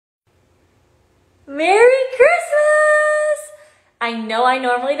Merry Christmas! I know I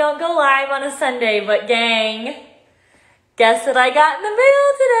normally don't go live on a Sunday, but gang, guess what I got in the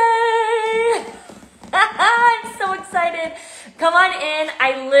mail today? I'm so excited. Come on in.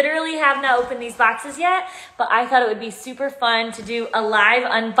 I literally have not opened these boxes yet, but I thought it would be super fun to do a live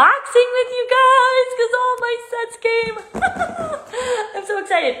unboxing with you guys because all my sets came. I'm so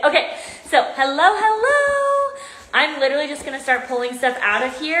excited. Okay, so hello. I'm literally just gonna start pulling stuff out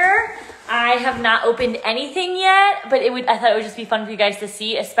of here. I have not opened anything yet, but I thought it would just be fun for you guys to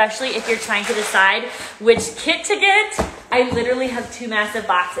see, especially if you're trying to decide which kit to get. I literally have two massive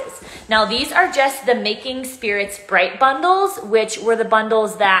boxes. Now these are just the Making Spirits Bright bundles, which were the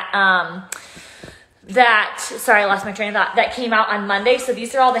bundles that, sorry, I lost my train of thought, that came out on Monday. So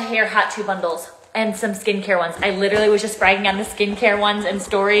these are all the hair hot tube bundles and some skincare ones. I literally was just bragging on the skincare ones and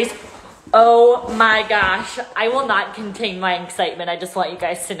stories. Oh my gosh, I will not contain my excitement. I just want you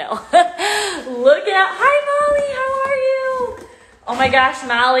guys to know. Look at, hi Molly, how are you? Oh my gosh,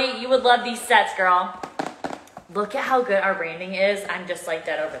 Molly, you would love these sets, girl. Look at how good our branding is. I'm just like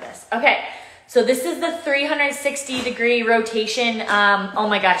dead over this. Okay, so this is the 360-degree rotation, oh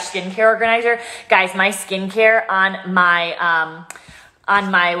my gosh, skincare organizer. Guys, my skincare on my,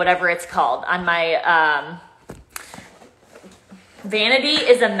 whatever it's called, on my, vanity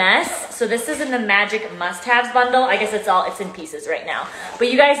is a mess. So this is in the Magic Must-Haves bundle. I guess it's in pieces right now.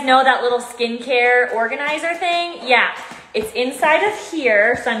 But you guys know that little skincare organizer thing? Yeah, it's inside of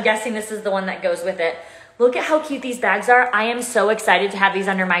here. So I'm guessing this is the one that goes with it. Look at how cute these bags are. I am so excited to have these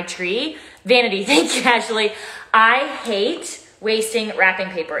under my tree. Vanity, thank you, Ashley. I hate wasting wrapping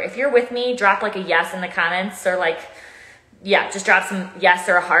paper. If you're with me, drop like a yes in the comments or like, yeah, just drop some yes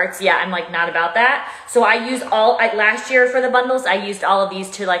or hearts. Yeah, I'm like not about that. So I use last year for the bundles, I used all of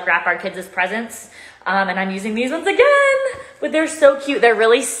these to like wrap our kids as presents. And I'm using these ones again, but they're so cute. They're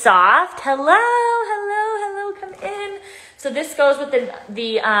really soft. Hello, come in. So this goes with the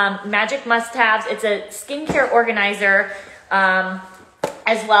Magic Must-Haves. It's a skincare organizer,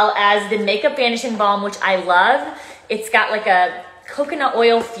 as well as the Makeup Vanishing Balm, which I love. It's got like a coconut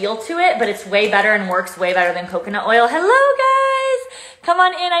oil feel to it, but it's way better and works way better than coconut oil. Hello guys, come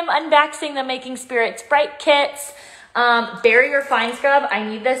on in. I'm unboxing the Making Spirits Bright kits. Berry or Fine Scrub, I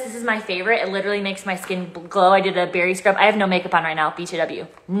need this. This is my favorite. It literally makes my skin glow. I did a berry scrub. I have no makeup on right now, BTW.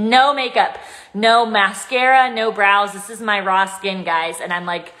 No makeup, no mascara, no brows. This is my raw skin, guys, and I'm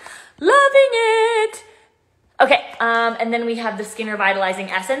like loving it. Okay, and then we have the Skin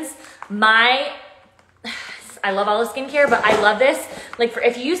Revitalizing Essence. I love all the skincare, but I love this. Like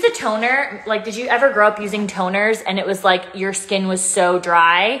if you used a toner, like did you ever grow up using toners and it was like your skin was so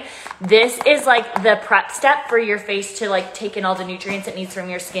dry? This is like the prep step for your face to like take in all the nutrients it needs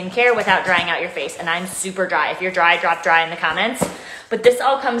from your skincare without drying out your face. And I'm super dry. If you're dry, drop dry in the comments. But this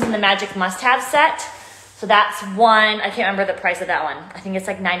all comes in the Magic Must-Have set. So that's one. I can't remember the price of that one. I think it's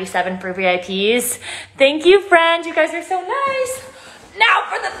like $97 for VIPs. Thank you, friend. You guys are so nice. Now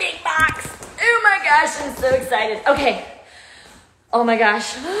for the big box. Oh my gosh, I'm so excited. Okay. Oh my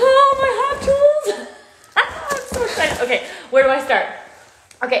gosh. Oh, my hot tools. I'm so excited. Okay, where do I start?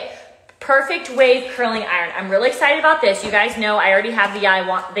 Okay, Perfect Wave Curling Iron. I'm really excited about this. You guys know I already have the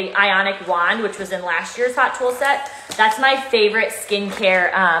Ionic Wand, which was in last year's Hot Tool set. That's my favorite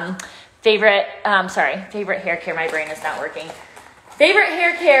skincare, favorite hair care. My brain is not working. Favorite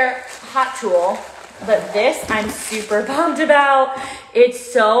hair care hot tool. But this I'm super pumped about. It's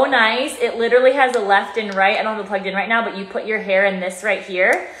so nice. It literally has a left and right. I don't have it plugged in right now, but you put your hair in this right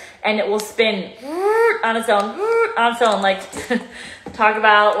here and it will spin on its own, like talk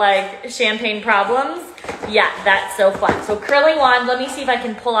about like champagne problems. Yeah, that's so fun. So curling wand, let me see if I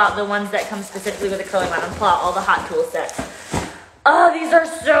can pull out the ones that come specifically with a curling wand and pull out all the hot tool sets. Oh, these are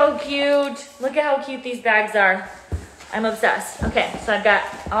so cute. Look at how cute these bags are. I'm obsessed. Okay, so I've got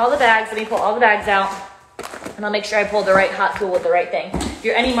all the bags. Let me pull all the bags out, and I'll make sure I pull the right hot tool with the right thing. If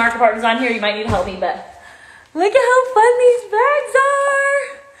you're any marker partners on here, you might need to help me, but look at how fun these bags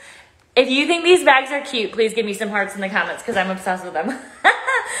are. If you think these bags are cute, please give me some hearts in the comments because I'm obsessed with them.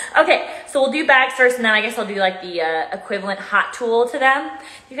 Okay, so we'll do bags first, and then I guess I'll do like the equivalent hot tool to them.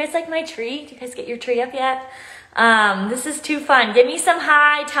 Do you guys like my tree? Do you guys get your tree up yet? This is too fun. Give me some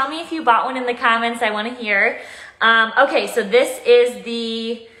hi. Tell me if you bought one in the comments. I want to hear. Okay, so this is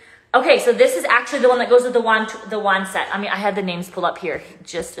actually the one that goes with the wand set. I mean, I had the names pulled up here.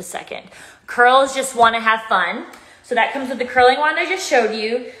 Just a second. Curls Just Want to Have Fun. So that comes with the curling wand I just showed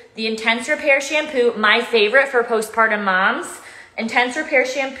you. The Intense Repair Shampoo, my favorite for postpartum moms. Intense Repair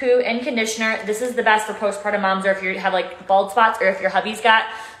Shampoo and Conditioner. This is the best for postpartum moms or if you have like bald spots or if your hubby's got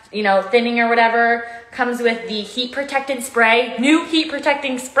you know, thinning or whatever. Comes with the heat protectant spray, new heat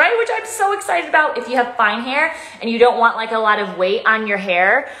protecting spray, which I'm so excited about. If you have fine hair and you don't want like a lot of weight on your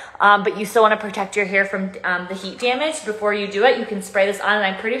hair, but you still want to protect your hair from the heat damage before you do it, you can spray this on. And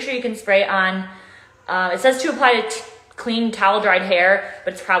I'm pretty sure you can spray on, it says to apply to clean towel dried hair,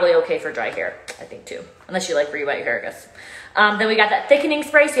 but it's probably okay for dry hair, I think too. Unless you like re-wet your hair, I guess. Then we got that thickening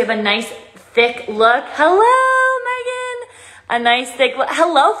spray, so you have a nice thick look. Hello, Megan. A nice thick look.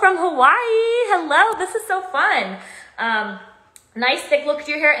 Hello from Hawaii. Hello, this is so fun. Nice thick look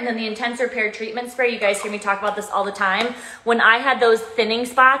to your hair, and then the Intense Repair Treatment Spray. You guys hear me talk about this all the time. When I had those thinning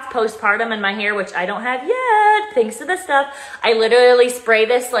spots postpartum in my hair, which I don't have yet, thanks to this stuff, I literally spray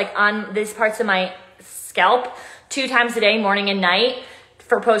this like on these parts of my scalp 2 times a day, morning and night,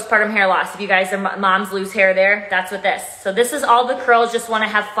 for postpartum hair loss. If you guys are moms lose hair there, that's what this. So this is all the curls just want to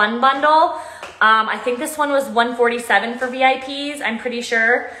have fun bundle. I think this one was $147 for VIPs, I'm pretty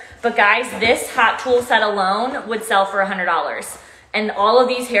sure. But guys, this hot tool set alone would sell for $100. And all of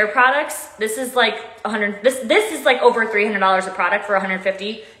these hair products, this is like this is like over $300 a product for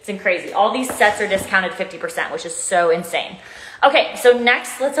 $150. It's crazy. All these sets are discounted 50%, which is so insane. Okay, so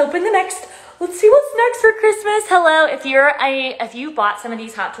next, let's open the next. Let's see what's next for Christmas. Hello, if you bought some of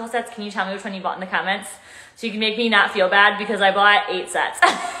these hot tool sets, can you tell me which one you bought in the comments? So you can make me not feel bad because I bought 8 sets.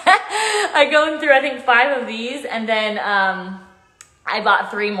 I go through, I think, 5 of these, and then I bought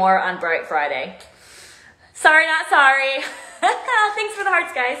 3 more on Bright Friday. Sorry, not sorry. Thanks for the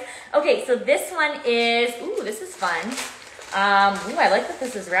hearts, guys. Okay, so this one is, ooh, this is fun. Ooh, I like that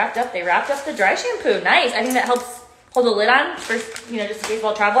this is wrapped up. They wrapped up the dry shampoo. Nice. I think that helps hold the lid on for, you know, just in case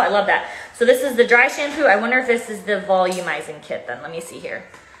while travel. I love that. So this is the dry shampoo. I wonder if this is the volumizing kit then. Let me see here.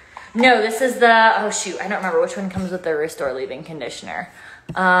 No, this is the, oh shoot, I don't remember which one comes with the Restore Leave-In Conditioner.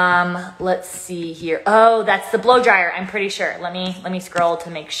 Let's see here. Oh, that's the blow dryer, I'm pretty sure. Let me scroll to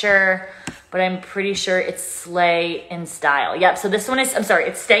make sure, but I'm pretty sure it's Slay in Style. Yep, so this one is, I'm sorry,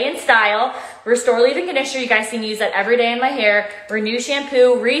 it's Stay in Style. Restore Leave-In Conditioner, you guys see me use that every day in my hair. Renew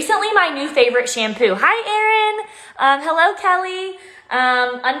shampoo, recently my new favorite shampoo. Hi, Erin. Hello, Kelly.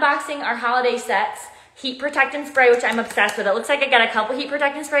 Unboxing our holiday sets. Heat protectant spray, which I'm obsessed with. It looks like I got a couple heat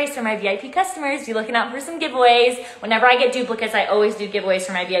protectant sprays for my VIP customers. Be looking out for some giveaways. Whenever I get duplicates, I always do giveaways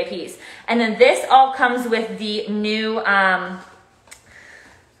for my VIPs. And then this all comes with the new, wow,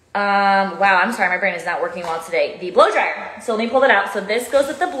 I'm sorry, my brain is not working well today. The blow dryer. So let me pull that out. So this goes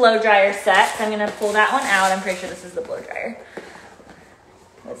with the blow dryer set. So I'm gonna pull that one out. I'm pretty sure this is the blow dryer.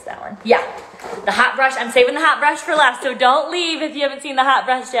 What's that one? Yeah, the hot brush. I'm saving the hot brush for last, so don't leave if you haven't seen the hot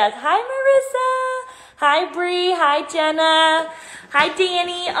brush yet. Hi, Marissa. Hi, Bree. Hi, Jenna. Hi,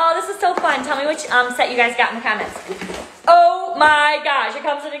 Danny. Oh, this is so fun. Tell me which set you guys got in the comments. Oh my gosh, it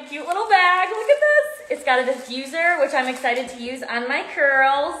comes in a cute little bag. Look at this. It's got a diffuser, which I'm excited to use on my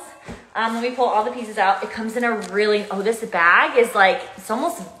curls. Let me pull all the pieces out. It comes in a really, oh, this bag is like, it's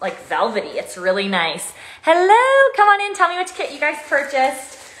almost like velvety. It's really nice. Hello, come on in. Tell me which kit you guys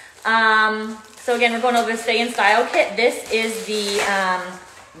purchased. So again, we're going over the Stay in Style kit. This is the,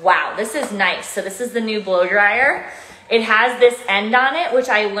 wow, this is nice. So this is the new blow dryer. It has this end on it, which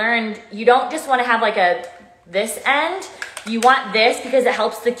I learned you don't just want to have like this end. You want this because it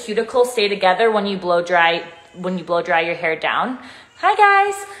helps the cuticle stay together when you blow dry your hair down. Hi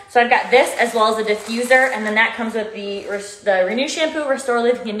guys. So I've got this as well as a diffuser, and then that comes with the Renew shampoo, Restore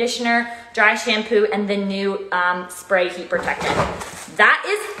Leave-In Conditioner, dry shampoo, and the new spray heat protectant. That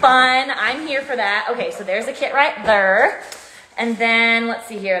is fun. I'm here for that. Okay, so there's a kit right there. And then let's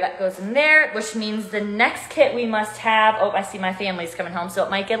see here, that goes in there, which means the next kit we must have, oh, I see my family's coming home, so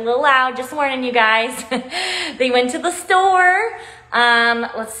it might get a little loud, just warning you guys. They went to the store.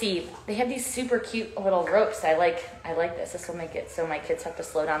 Let's see, they have these super cute little ropes. I like this. This will make it so my kids have to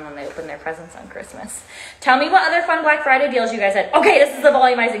slow down when they open their presents on Christmas. Tell me what other fun Black Friday deals you guys had. Okay, this is the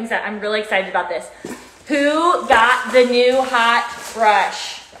volumizing set. I'm really excited about this. Who got the new hot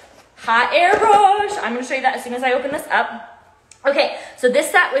brush? Hot air brush. I'm gonna show you that as soon as I open this up. Okay, so this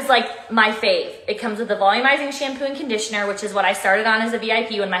set was like my fave. It comes with the volumizing shampoo and conditioner, which is what I started on as a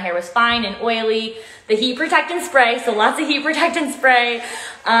VIP when my hair was fine and oily. The heat protectant spray, so lots of heat protectant spray.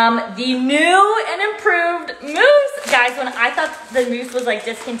 The new and improved mousse. Guys, when I thought the mousse was like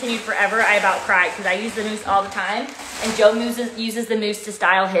discontinued forever, I about cried because I use the mousse all the time. And Joe uses the mousse to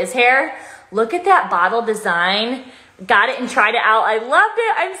style his hair. Look at that bottle design. Got it and tried it out. I loved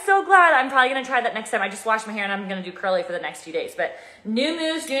it. I'm so glad. I'm probably going to try that next time. I just washed my hair and I'm going to do curly for the next few days. But new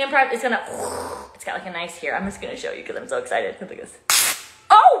mousse, new and prep. It's got like a nice here. I'm just going to show you because I'm so excited. Look at this.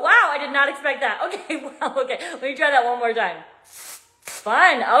 Oh, wow. I did not expect that. Okay, wow. Okay, let me try that one more time.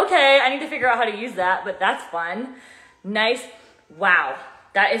 Fun. Okay, I need to figure out how to use that, but that's fun. Nice. Wow.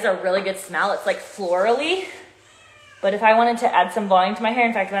 That is a really good smell. It's like florally. But if I wanted to add some volume to my hair,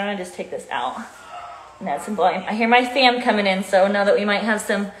 in fact, I'm gonna just take this out and add some volume. I hear my fam coming in, so now that we might have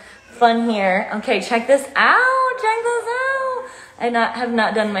some fun here. Okay, check this out, check this out. I have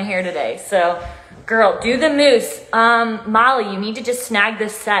not done my hair today, so girl, do the mousse. Molly, you need to just snag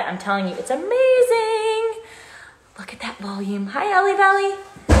this set. I'm telling you, it's amazing. Look at that volume. Hi, Ellie Valley.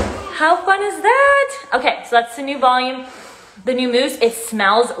 How fun is that? Okay, so that's the new volume. The new mousse, it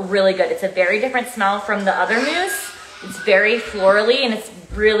smells really good. It's a very different smell from the other mousse. It's very florally and it's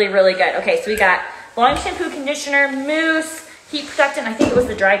really, really good. Okay, so we got volume shampoo, conditioner, mousse, heat protectant. I think it was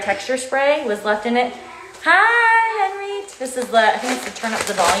the dry texture spray was left in it. Hi, Henry. This is I think it's the turn up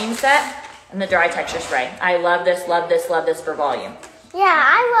the volume set and the dry texture spray. I love this, love this, love this for volume. Yeah,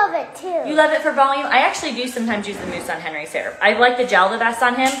 I love it too. You love it for volume? I actually do sometimes use the mousse on Henry's hair. I like the gel the best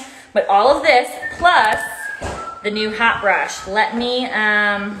on him, but all of this plus the new hot brush. Let me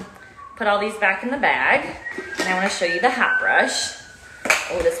put all these back in the bag. And I want to show you the hot brush.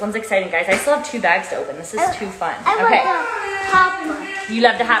 Oh, this one's exciting, guys. I still have 2 bags to open. This is too fun. I love the hot brush. You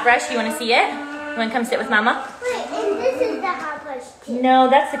love the hot brush? You want to see it? You want to come sit with Mama? Wait, and this is the hot brush too. No,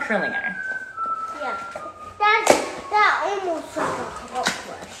 that's the curling iron. Yeah. That almost like a hot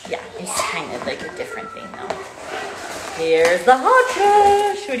brush. Yeah, it's kind of like a different thing though. Here's the hot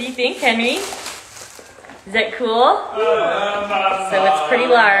brush. What do you think, Henry? Is that cool? So it's pretty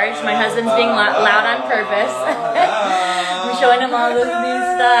large. My husband's being loud on purpose. I'm showing him all this new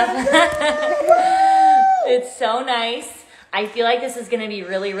stuff. It's so nice. I feel like this is going to be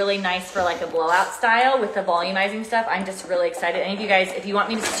really, really nice for like a blowout style with the volumizing stuff. I'm just really excited. Any of you guys, if you want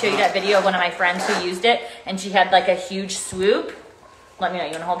me to show you that video of one of my friends who used it and she had like a huge swoop, let me know.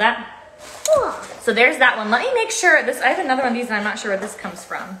 You want to hold that? So there's that one. Let me make sure this, I have another one of these and I'm not sure where this comes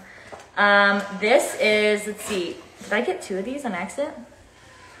from. This is, let's see, did I get 2 of these on accident?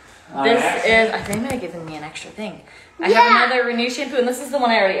 This is, I think they might have given me an extra thing. I have another Renew shampoo and this is the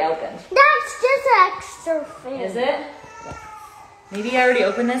one I already opened. That's just an extra thing. Is it? Maybe I already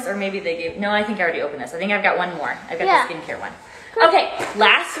opened this or maybe they gave, no, I think I already opened this. I think I've got one more. I've got the skincare one. Okay,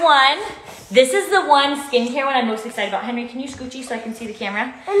 last one. This is the one skincare one I'm most excited about. Henry, can you scoochie so I can see the camera?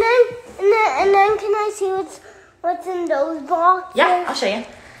 And then can I see what's in those boxes? Yeah, I'll show you.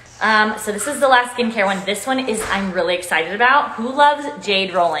 So this is the last skincare one. This one is I'm really excited about. Who loves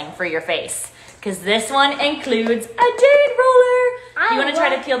jade rolling for your face? Because this one includes a jade roller. You want to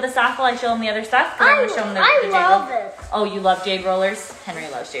try to peel this off while I show them the other stuff? I love it. Oh, you love jade rollers? Henry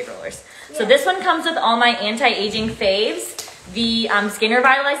loves jade rollers. Yeah. So this one comes with all my anti-aging faves. The Skin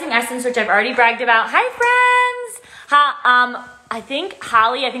Revitalizing Essence, which I've already bragged about. Hi, friends. I think,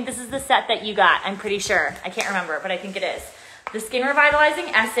 Holly, I think this is the set that you got. I'm pretty sure. I can't remember, but I think it is. The Skin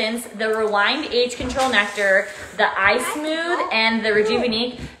Revitalizing Essence, the Rewind Age Control Nectar, the Eye Smooth, and the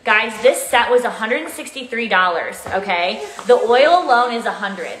Rejuvenate. Guys, this set was $163, okay? The oil alone is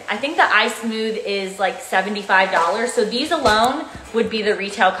 $100. I think the Eye Smooth is like $75. So these alone would be the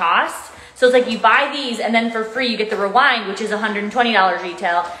retail cost. So it's like you buy these and then for free you get the Rewind, which is $120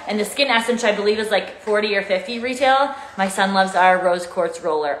 retail. And the Skin Essence, I believe, is like $40 or $50 retail. My son loves our Rose Quartz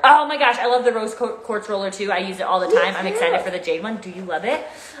Roller. Oh my gosh, I love the Rose Quartz Roller too. I use it all the time. I'm excited for the jade one. Do you love it?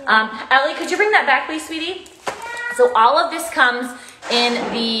 Ellie, could you bring that back, please, sweetie? So all of this comes in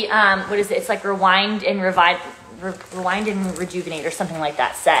the, what is it? It's like Rewind and Rejuvenate or something like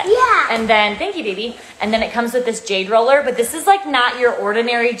that set. Yeah. And then, thank you, baby. And then it comes with this jade roller, but this is like not your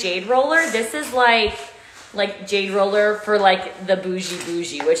ordinary jade roller. This is like jade roller for like the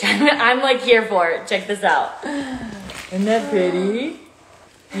bougie, which I'm like here for it. Check this out. Isn't that pretty?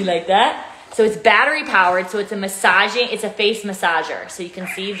 You like that? So it's battery powered, so it's it's a face massager. So you can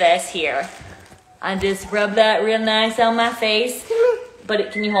see this here. I just rub that real nice on my face.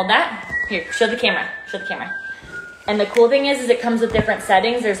 But can you hold that? Here, show the camera. Show the camera. And the cool thing is it comes with different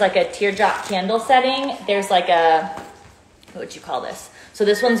settings. There's like a teardrop candle setting. There's like a, what would you call this? So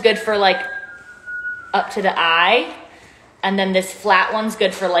this one's good for like up to the eye. And then this flat one's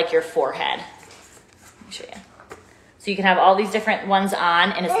good for like your forehead. Let me show you. So you can have all these different ones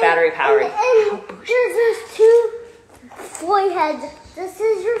on and it's battery powered. And there's 2 foreheads. This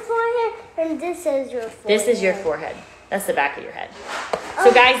is your forehead and this is your forehead. This is your forehead. That's the back of your head.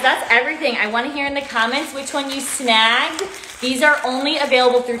 So guys, that's everything. I want to hear in the comments which one you snagged. These are only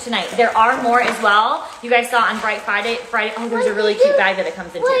available through tonight. There are more as well. You guys saw on Bright Friday. Oh, there's a really cute bag that it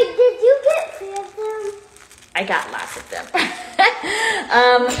comes in too. Wait, did you get 3 of them? I got lots of them.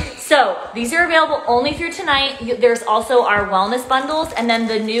 So these are available only through tonight. There's also our wellness bundles, and then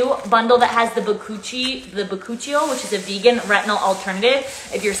the new bundle that has the Bakuchiol, which is a vegan retinol alternative.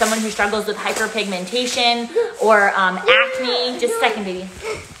 If you're someone who struggles with hyperpigmentation or acne, just a second, baby.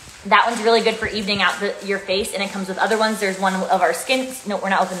 That one's really good for evening out your face, and it comes with other ones. There's one of our skin. No, we're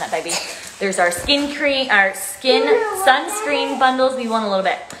not opening that, baby. There's our skin cream, our skin sunscreen bundles. We want a little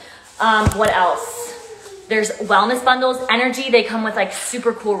bit. What else? There's wellness bundles, energy. They come with like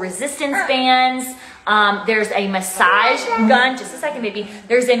super cool resistance bands. There's a massage gun. Just a second, baby.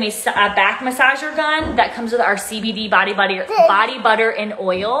 There's a back massager gun that comes with our CBD body butter and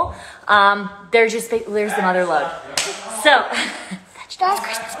oil. There's the mother load. So that's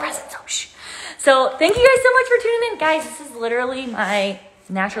Christmas presents. Oh, shh. So thank you guys so much for tuning in, guys. This is literally my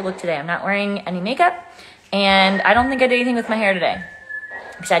natural look today. I'm not wearing any makeup, and I don't think I did anything with my hair today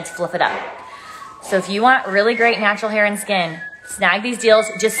besides fluff it up. So if you want really great natural hair and skin, snag these deals.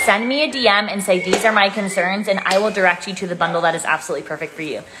 Just send me a DM and say, these are my concerns, and I will direct you to the bundle that is absolutely perfect for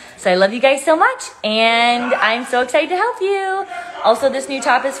you. So I love you guys so much, and I'm so excited to help you. Also, this new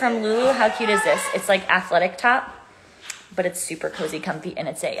top is from Lulu. How cute is this? It's like athletic top, but it's super cozy, comfy, and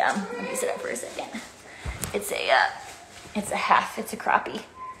it's a, let me sit up for a second. It's a half, it's a croppy.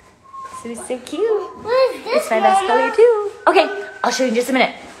 So it's so cute. What is this? It's my best color too. Okay, I'll show you in just a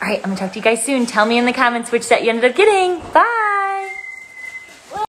minute. All right, I'm gonna talk to you guys soon. Tell me in the comments which set you ended up getting. Bye.